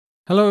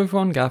Hello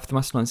everyone,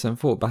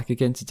 GarethTheMaster974 back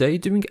again today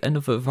doing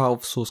another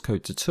Valve source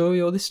code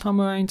tutorial. This time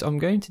around I'm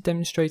going to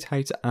demonstrate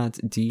how to add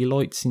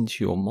D-lights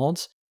into your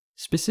mods,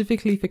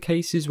 specifically for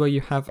cases where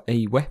you have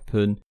a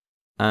weapon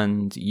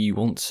and you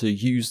want to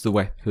use the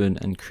weapon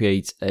and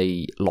create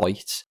a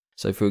light.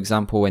 So for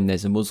example, when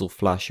there's a muzzle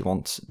flash, you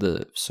want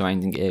the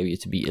surrounding area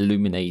to be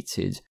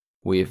illuminated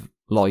with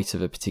light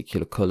of a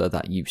particular colour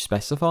that you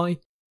specify.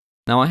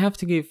 Now I have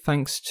to give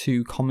thanks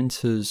to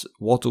commenters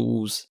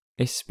Waddles,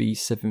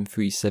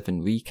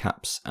 SB737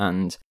 Recaps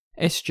and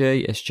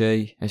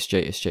SJ,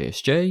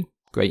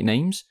 great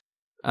names,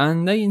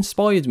 and they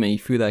inspired me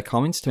through their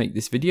comments to make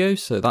this video,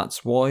 so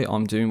that's why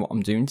I'm doing what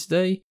I'm doing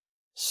today.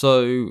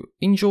 So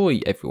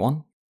enjoy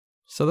everyone.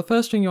 So the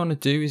first thing you want to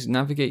do is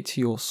navigate to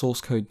your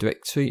source code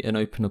directory and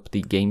open up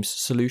the games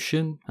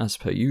solution as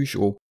per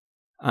usual.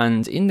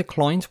 And in the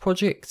client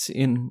project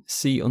in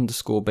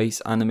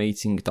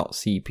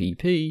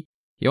c_baseanimating.cpp,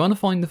 you want to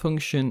find the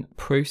function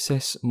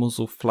process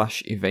muzzle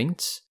flash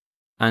events,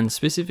 and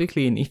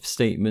specifically an if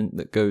statement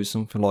that goes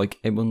something like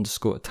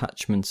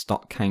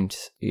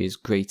m_attachments.count is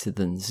greater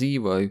than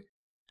 0,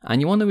 and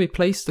you want to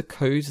replace the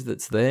code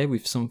that's there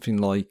with something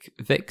like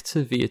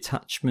vector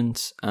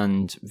v_attachment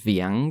and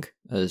vang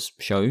as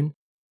shown,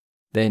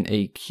 then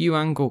a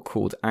QAngle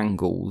called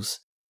angles,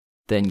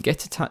 then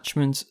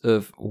getAttachment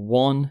of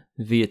 1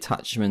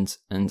 v_attachment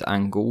and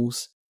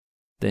angles,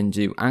 then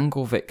do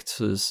angle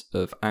vectors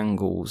of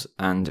angles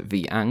and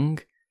vang,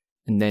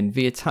 and then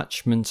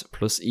v_attachment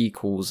plus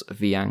equals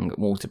vang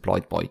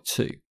multiplied by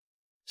 2.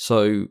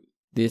 So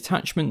the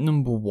attachment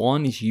number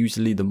 1 is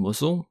usually the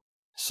muzzle,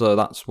 so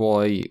that's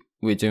why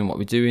we're doing what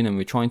we're doing, and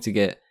we're trying to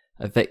get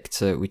a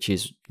vector which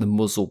is the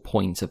muzzle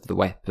point of the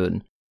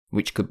weapon,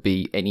 which could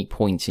be any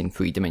point in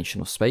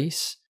 3-dimensional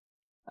space.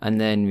 And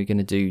then we're going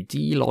to do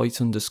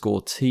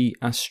dlight_t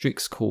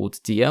asterisk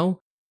called dl,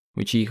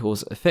 which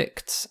equals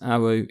effects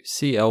arrow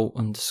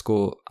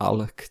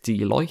cl_alloc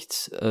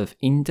dlight of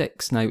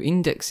index. Now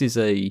index is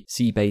a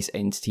CBase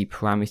entity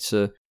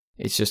parameter.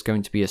 It's just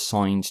going to be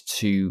assigned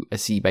to a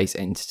CBase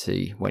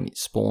entity when it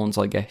spawns,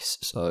 I guess.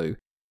 So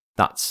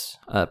that's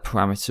a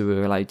parameter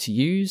we're allowed to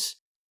use.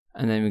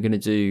 And then we're going to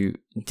do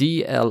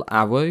dl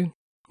arrow,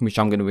 which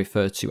I'm going to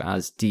refer to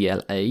as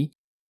DLA.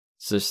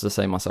 So just to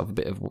save myself a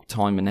bit of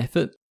time and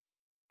effort.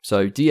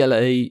 So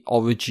DLA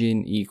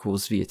origin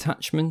equals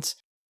v_attachment.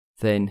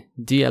 Then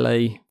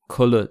DLA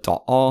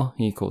color.r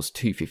equals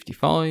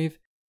 255,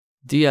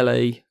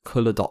 DLA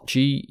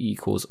color.g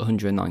equals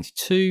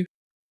 192,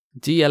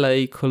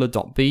 DLA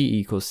color.b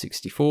equals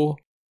 64,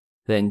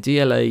 then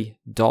DLA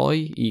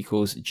die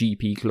equals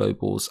GP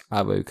globals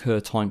arrow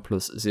cur time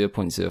plus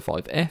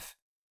 0.05f,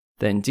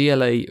 then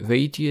DLA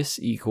radius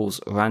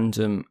equals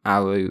random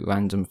arrow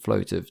random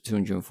float of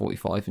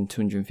 245 and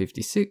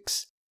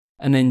 256,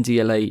 and then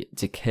DLA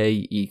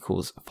decay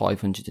equals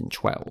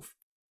 512.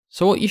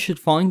 So what you should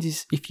find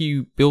is if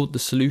you build the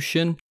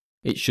solution,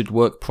 it should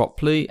work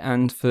properly,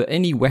 and for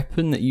any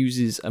weapon that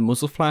uses a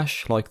muzzle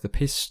flash like the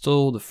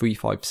pistol, the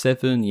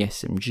 357, the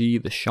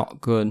SMG, the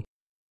shotgun,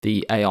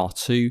 the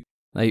AR2,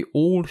 they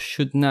all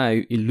should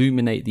now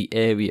illuminate the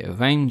area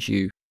around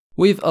you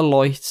with a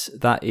light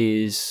that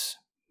is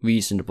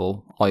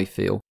reasonable, I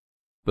feel.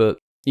 But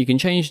you can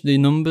change the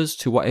numbers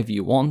to whatever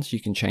you want. You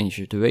can change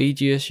the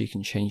radius, you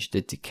can change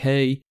the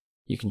decay,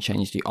 you can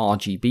change the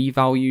RGB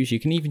values, you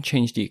can even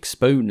change the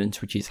exponent,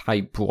 which is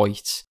how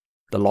bright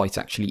the light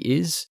actually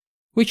is,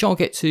 which I'll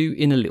get to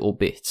in a little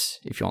bit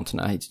if you want to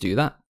know how to do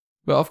that.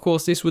 But of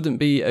course this wouldn't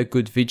be a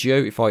good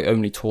video if I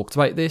only talked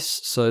about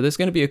this, so there's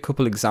going to be a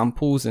couple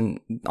examples, and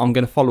I'm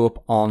going to follow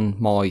up on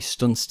my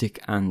Stunstick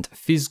and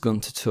Fizzgun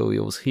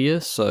tutorials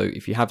here, so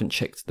if you haven't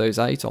checked those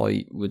out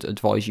I would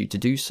advise you to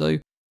do so,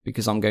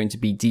 because I'm going to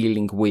be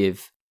dealing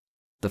with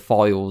the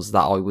files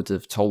that I would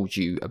have told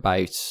you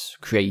about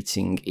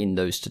creating in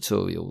those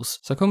tutorials.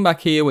 So come back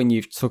here when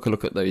you've took a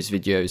look at those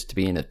videos to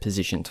be in a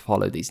position to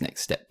follow these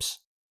next steps.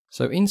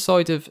 So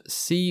inside of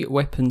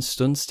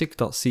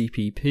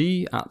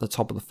cweaponstunstick.cpp at the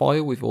top of the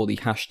file with all the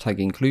hashtag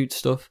include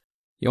stuff,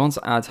 you want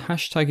to add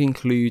hashtag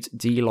include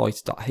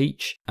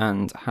dlight.h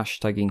and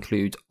hashtag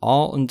include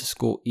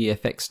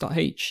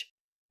r_efx.h.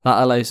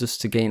 That allows us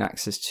to gain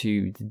access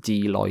to the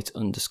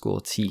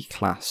dlight_t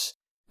class,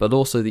 but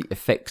also the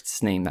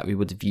effects name that we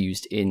would have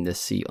used in the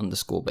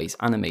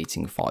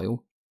c_baseanimating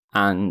file.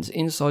 And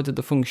inside of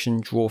the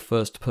function draw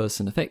first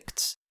person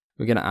effects,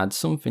 we're going to add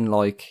something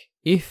like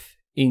if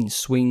in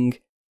swing,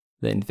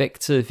 then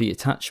vector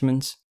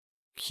v_attachment,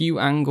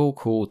 QAngle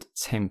called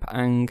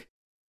tempang,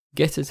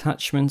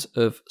 getAttachment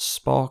of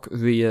spark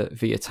rear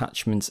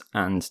v_attachment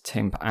and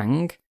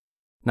tempang.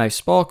 Now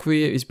spark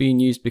rear is being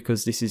used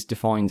because this is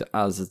defined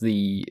as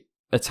the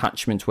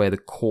attachment where the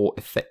core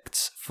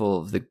effects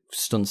for the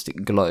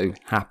Stunstick glow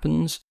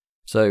happens.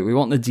 So we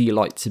want the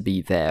D-light to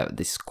be there at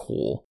this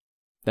core.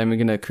 Then we're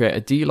going to create a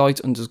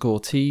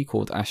dlight_t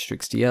called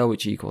 *dl,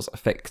 which equals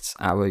effects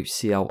arrow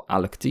cl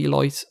alloc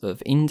dlight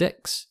of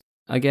index.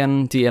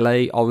 Again,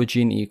 DLA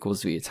origin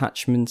equals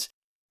v_attachment.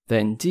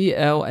 Then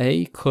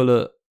DLA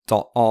color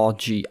 .r,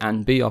 G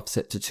and B I've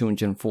set to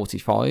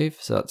 245,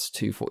 so that's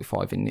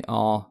 245 in the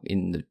R,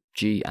 in the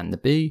G and the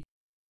B.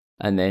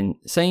 And then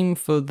same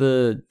for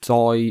the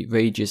die,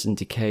 radius and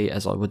decay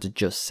as I would have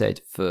just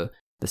said for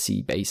the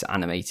C-base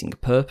animating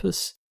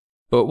purpose.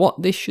 But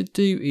what this should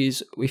do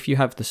is, if you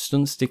have the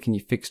stun stick and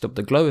you fixed up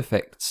the glow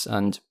effects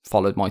and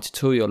followed my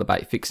tutorial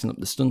about fixing up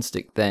the stun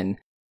stick, then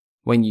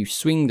when you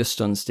swing the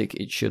stun stick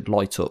it should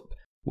light up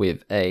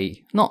with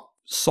a, not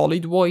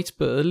solid white,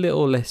 but a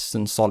little less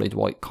than solid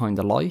white kind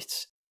of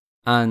light.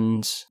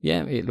 And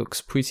yeah, it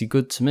looks pretty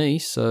good to me,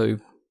 so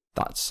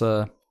that's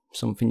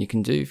something you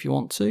can do if you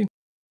want to.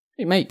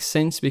 It makes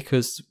sense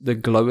because the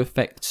glow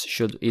effects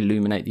should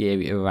illuminate the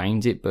area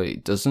around it, but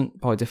it doesn't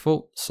by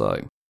default,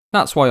 so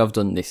that's why I've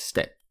done this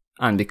step.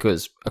 And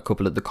because a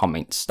couple of the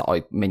comments that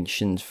I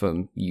mentioned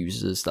from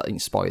users that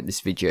inspired this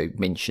video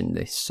mentioned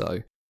this,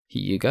 so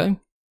here you go.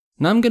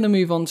 Now I'm going to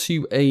move on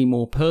to a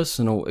more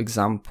personal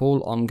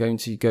example. I'm going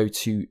to go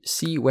to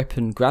C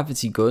Weapon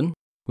Gravity Gun,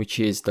 which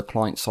is the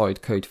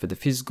client-side code for the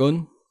Fizz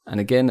gun. And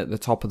again, at the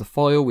top of the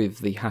file with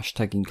the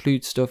hashtag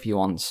include stuff, you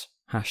want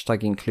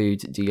hashtag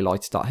include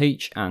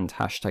dlight.h and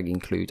hashtag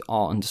include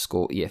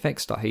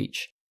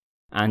r_efx.h.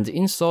 And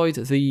inside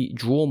the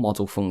draw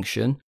model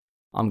function,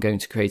 I'm going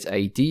to create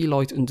a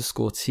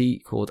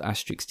dlight_t called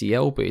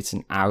 *dl, but it's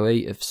an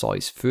array of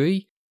size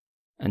 3.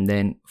 And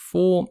then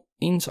for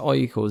int I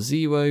equals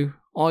 0,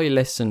 I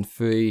less than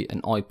 3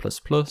 and I++,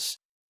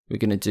 we're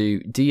going to do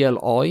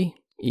dli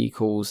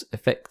equals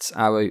effects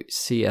arrow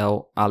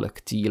cl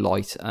alloc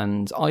dlight,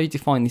 and I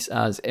define this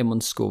as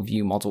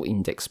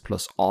m_viewModelIndex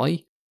plus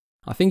I.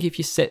 I think if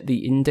you set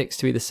the index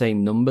to be the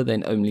same number,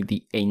 then only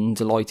the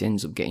end light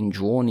ends up getting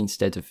drawn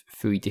instead of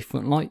 3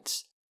 different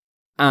lights.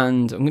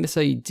 And I'm going to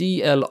say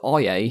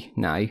dlia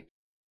now.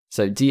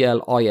 So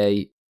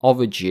dlia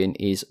origin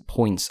is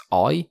points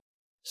I.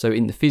 So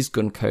in the Fizz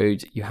gun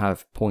code, you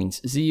have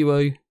points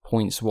 0,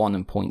 points 1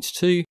 and points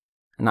 2.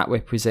 And that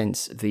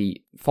represents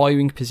the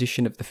firing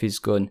position of the Fizz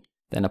gun,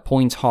 then a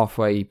point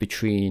halfway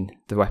between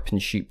the weapon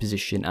shoot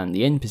position and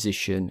the end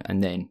position,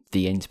 and then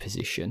the end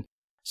position.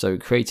 So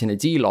creating a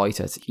D-light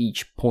at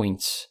each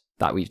point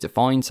that we've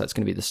defined, so it's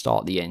going to be the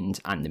start, the end,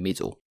 and the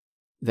middle.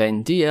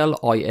 Then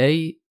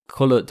dlia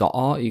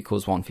color.r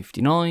equals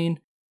 159,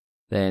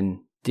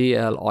 then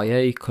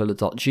dlia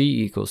color.g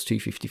equals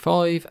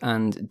 255,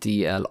 and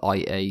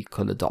dlia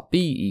color.b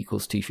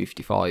equals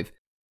 255.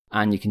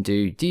 And you can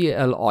do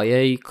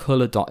dlia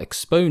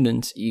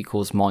color.exponent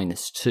equals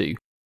 -2.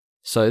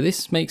 So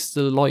this makes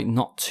the light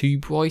not too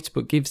bright,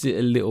 but gives it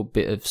a little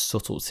bit of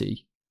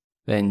subtlety.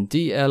 Then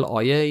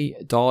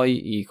dlia die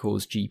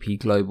equals gp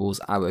globals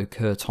arrow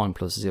cur time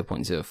plus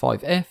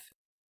 0.05f.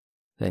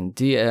 Then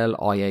dlia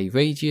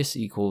radius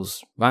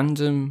equals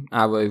random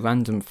arrow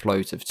random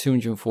float of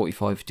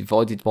 245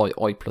 divided by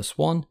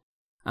I+1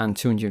 and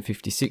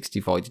 256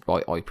 divided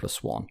by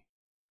I+1.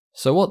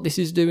 So what this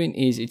is doing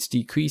is it's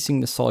decreasing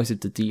the size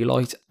of the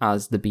D-light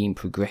as the beam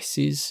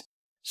progresses.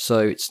 So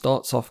it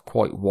starts off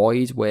quite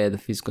wide where the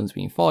Fizz gun's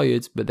being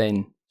fired, but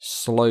then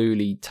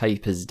slowly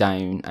tapers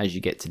down as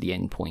you get to the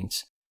end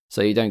point.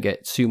 So you don't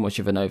get too much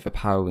of an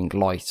overpowering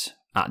light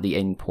at the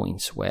end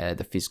point where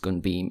the Fizz gun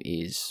beam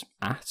is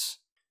at.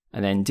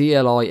 And then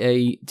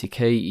dlia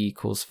decay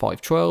equals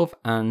 512,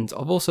 and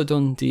I've also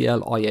done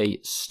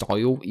dlia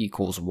style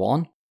equals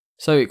 1.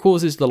 So it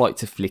causes the light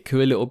to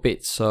flicker a little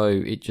bit, so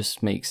it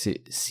just makes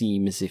it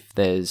seem as if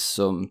there's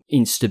some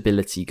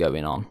instability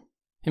going on.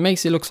 It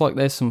makes it look like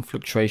there's some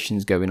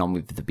fluctuations going on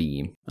with the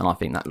beam, and I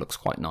think that looks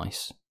quite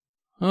nice.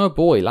 Oh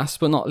boy, last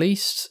but not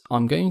least,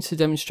 I'm going to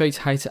demonstrate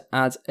how to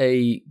add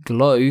a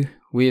glow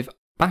with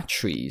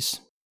batteries.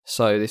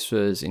 So this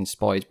was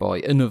inspired by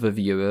another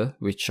viewer,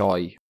 which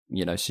I,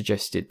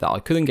 suggested that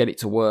I couldn't get it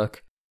to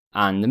work.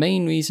 And the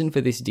main reason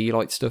for this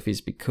D-light stuff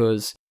is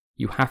because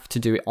you have to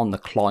do it on the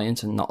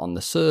client and not on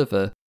the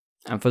server.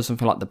 And for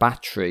something like the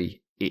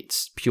battery,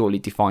 it's purely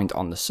defined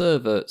on the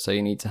server, so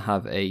you need to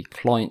have a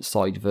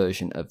client-side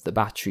version of the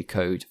battery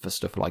code for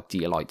stuff like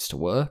D-lights to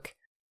work.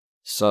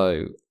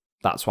 So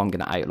that's what I'm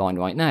going to outline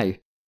right now.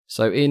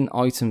 So in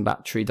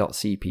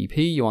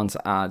itembattery.cpp, you want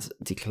to add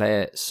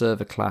declare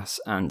server class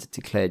and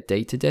declare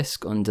data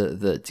desk under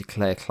the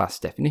declare class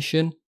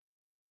definition.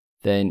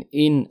 Then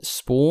in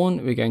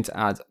spawn, we're going to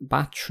add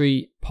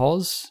battery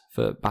pos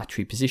for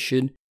battery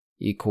position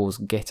equals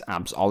get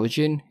abs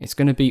origin. It's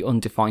going to be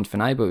undefined for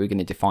now, but we're going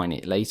to define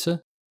it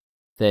later.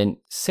 Then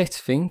set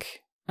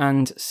think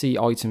and see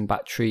item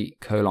battery :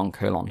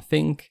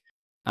 think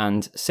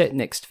and set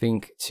next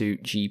think to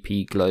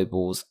gp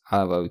globals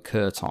arrow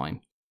cur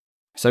time.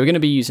 So we're going to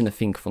be using a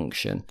think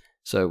function.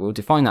 So we'll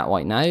define that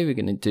right now. We're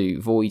going to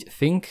do void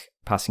think,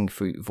 passing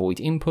through void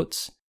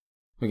inputs.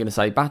 We're going to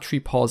say battery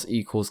pos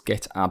equals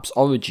get abs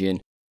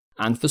origin.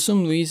 And for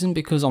some reason,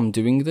 because I'm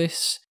doing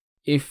this,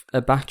 if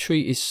a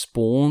battery is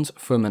spawned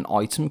from an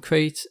item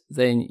crate,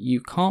 then you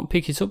can't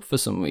pick it up for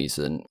some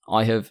reason.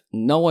 I have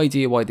no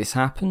idea why this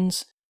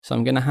happens, so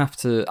I'm going to have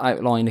to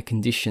outline a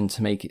condition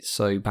to make it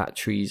so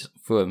batteries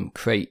from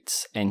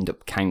crates end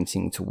up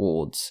counting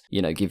towards,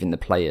 giving the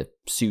player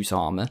suit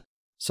armor.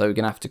 So we're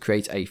going to have to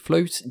create a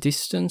float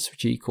distance,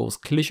 which equals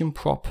collision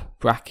prop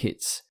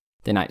brackets,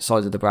 then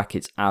outside of the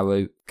brackets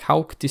arrow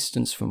calc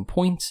distance from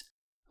point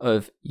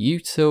of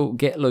util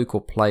get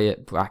local player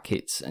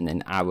brackets and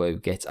then arrow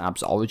get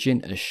abs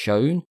origin as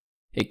shown.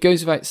 It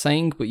goes without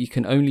saying, but you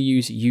can only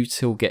use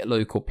util get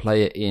local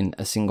player in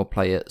a single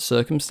player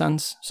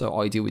circumstance. So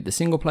I deal with the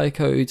single player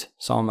code,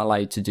 so I'm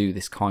allowed to do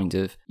this kind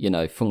of,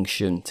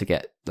 function to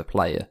get the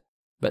player.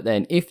 But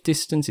then if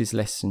distance is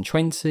less than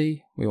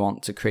 20, we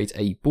want to create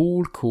a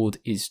bool called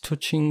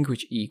isTouching,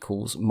 which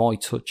equals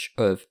myTouch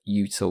of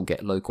util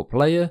get local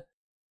player.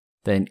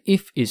 Then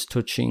if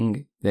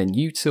isTouching, then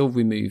util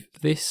remove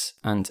this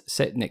and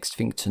set next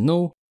thing to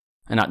null.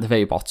 And at the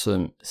very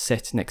bottom,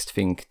 set next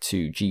thing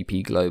to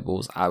GP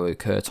globals arrow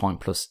cur time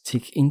plus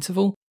tick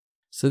interval.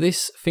 So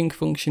this think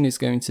function is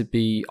going to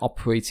be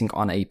operating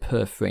on a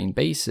per frame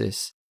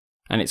basis,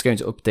 and it's going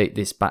to update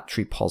this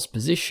battery pos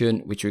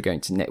position, which we're going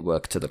to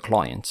network to the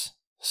client.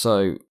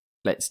 So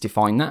let's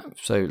define that.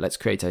 So let's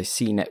create a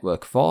C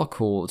network var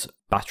called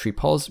battery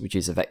pos, which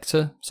is a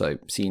vector. So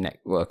C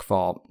network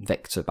var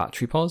vector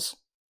battery pos.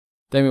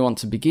 Then we want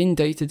to begin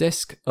data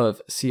desk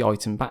of C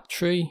item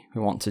battery.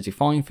 We want to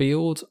define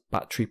field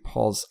battery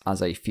pos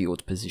as a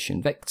field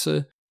position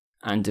vector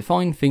and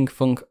define think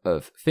func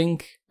of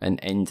think and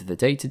end the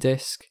data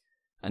desk,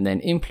 and then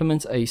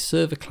implement a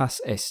server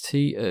class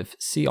st of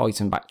C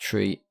item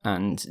battery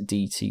and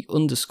dt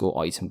underscore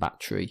item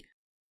battery.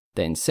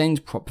 Then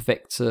send prop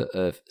vector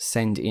of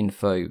send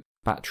info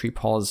battery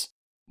pos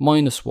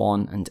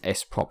 -1 and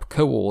s prop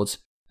coord,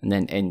 and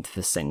then end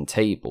the send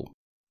table.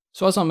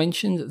 So as I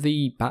mentioned,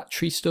 the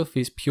battery stuff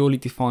is purely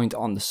defined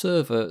on the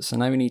server, so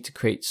now we need to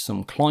create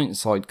some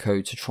client-side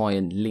code to try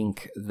and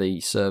link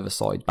the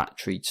server-side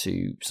battery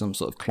to some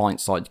sort of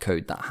client-side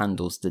code that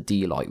handles the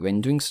dlight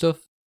rendering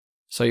stuff.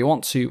 So you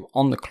want to,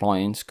 on the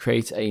client,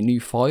 create a new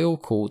file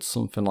called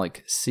something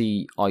like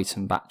C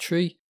item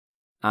battery,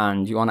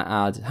 and you want to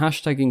add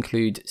hashtag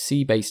include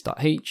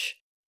cbase.h,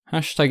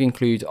 hashtag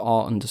include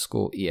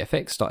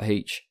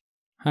r_efx.h,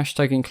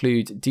 hashtag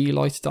include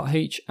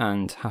dlight.h,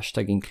 and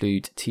hashtag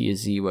include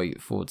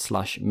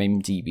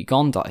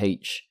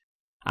tier0/memdbgone.h.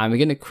 And we're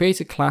going to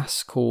create a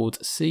class called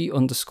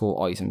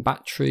C_item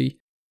battery,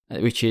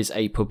 which is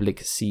a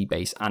public C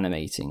base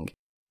animating.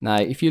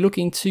 Now, if you look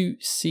into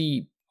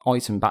C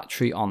item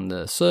battery on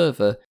the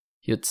server,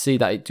 you'd see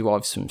that it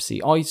derives from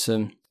C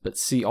item, but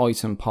C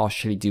item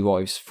partially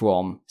derives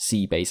from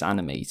C base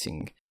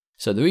animating.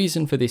 So the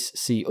reason for this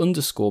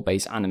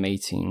C_base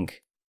animating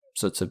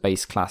sort of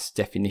base class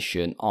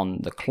definition on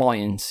the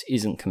client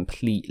isn't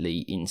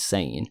completely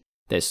insane.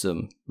 There's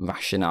some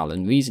rationale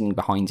and reasoning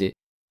behind it,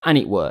 and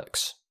it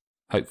works,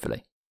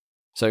 hopefully.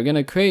 So we're going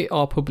to create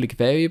our public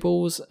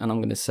variables, and I'm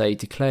going to say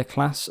declare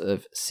class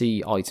of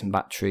C item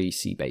battery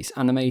C base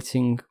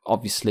animating,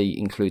 obviously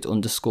include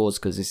underscores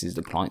because this is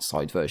the client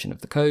side version of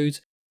the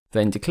code.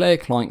 Then declare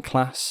client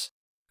class,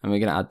 and we're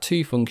going to add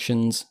two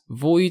functions,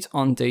 void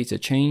on data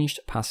changed,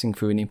 passing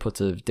through an input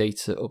of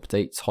data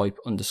update type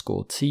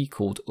 _t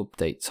called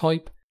update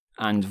type,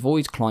 and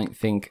void client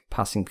think,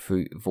 passing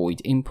through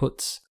void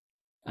inputs.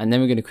 And then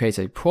we're going to create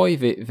a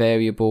private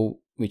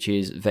variable, which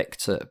is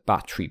vector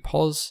battery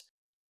pos.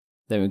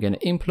 Then we're going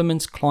to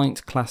implement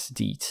client class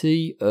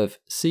dt of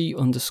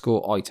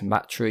C_item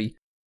battery,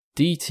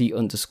 dt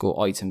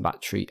 _item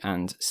battery,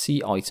 and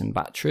C item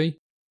battery.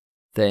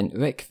 Then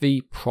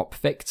recv prop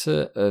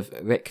vector of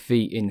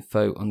recv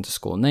info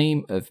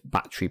 _name of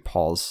battery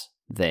pos,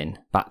 then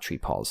battery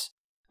pos,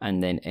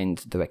 and then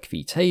end the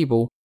recv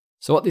table.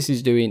 So what this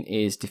is doing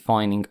is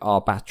defining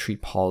our battery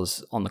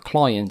pos on the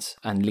client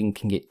and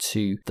linking it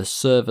to the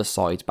server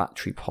side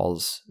battery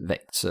pos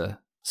vector.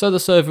 So the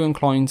server and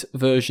client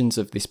versions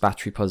of this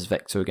battery pos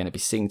vector are going to be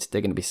synced,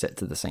 they're going to be set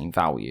to the same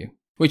value,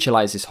 which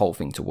allows this whole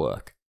thing to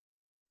work.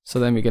 So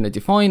then we're going to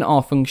define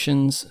our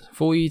functions,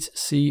 void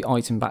C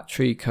item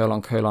battery :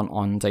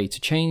 on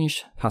data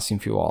changed, passing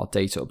through our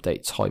data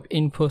update type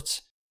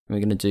input. And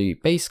we're going to do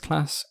base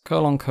class :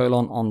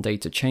 on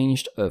data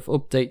changed of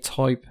update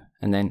type,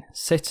 and then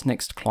set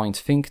next client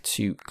think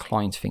to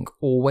client think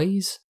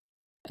always.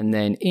 And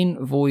then in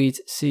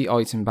void C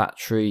item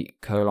battery :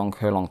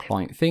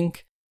 client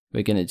think,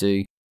 we're going to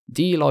do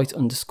dlight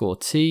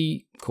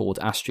 _t called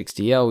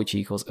 *dl, which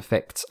equals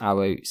effects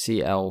arrow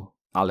cl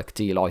alloc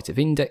dlight of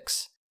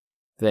index.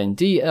 Then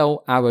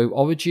dl arrow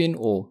origin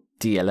or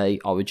DLA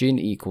origin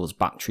equals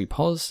battery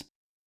pos.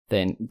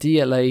 Then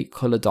DLA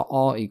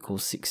color.r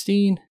equals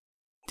 16.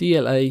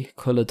 DLA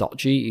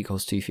color.g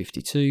equals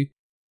 252.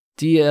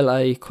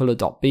 DLA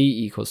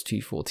color.b equals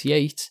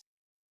 248.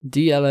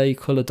 DLA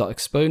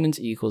color.exponent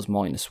equals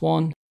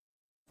 -1.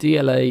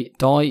 DLA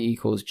die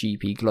equals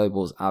GP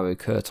globals arrow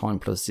cur time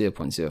plus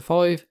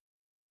 0.05.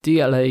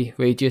 DLA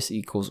radius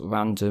equals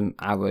random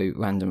arrow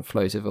random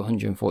float of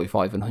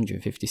 145 and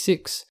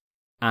 156.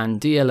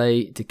 And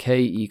DLA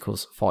decay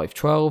equals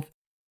 512.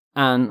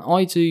 And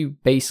I do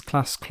base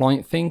class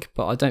client think,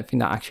 but I don't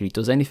think that actually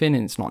does anything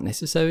and it's not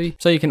necessary.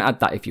 So you can add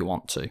that if you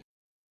want to.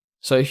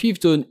 So if you've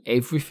done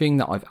everything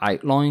that I've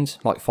outlined,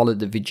 like followed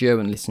the video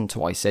and listened to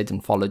what I said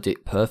and followed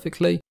it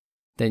perfectly,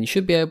 then you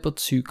should be able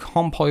to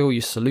compile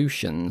your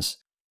solutions,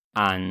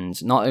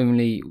 and not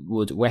only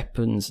would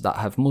weapons that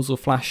have muzzle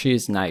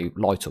flashes now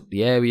light up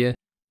the area,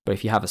 but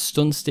if you have a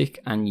stun stick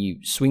and you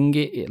swing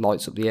it, it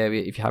lights up the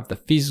area. If you have the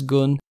fizz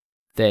gun,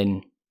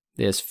 then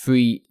there's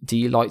 3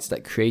 D-lights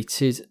that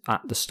created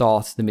at the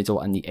start, the middle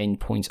and the end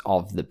point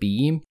of the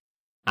beam.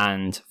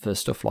 And for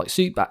stuff like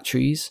suit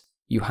batteries,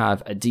 you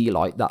have a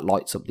D-light that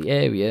lights up the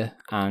area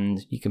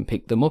and you can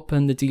pick them up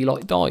and the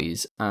D-light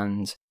dies.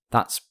 And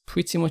that's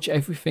pretty much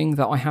everything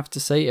that I have to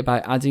say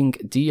about adding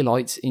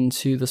D-lights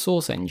into the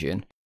Source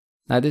engine.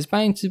 Now there's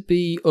bound to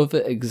be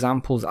other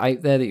examples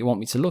out there that you want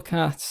me to look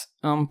at.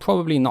 I'm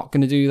probably not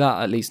going to do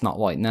that, at least not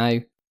right now.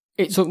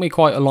 It took me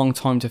quite a long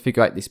time to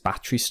figure out this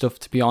battery stuff,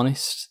 to be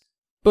honest,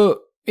 but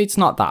it's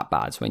not that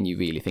bad when you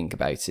really think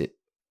about it.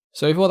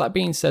 So with all that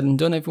being said and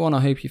done, everyone,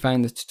 I hope you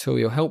found the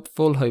tutorial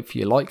helpful, hope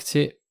you liked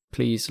it.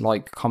 Please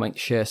like, comment,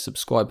 share,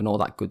 subscribe and all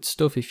that good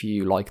stuff if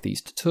you like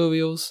these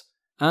tutorials.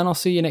 And I'll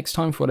see you next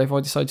time for whatever I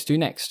decide to do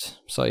next.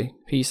 So,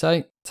 peace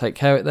out, take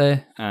care out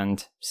there,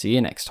 and see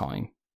you next time.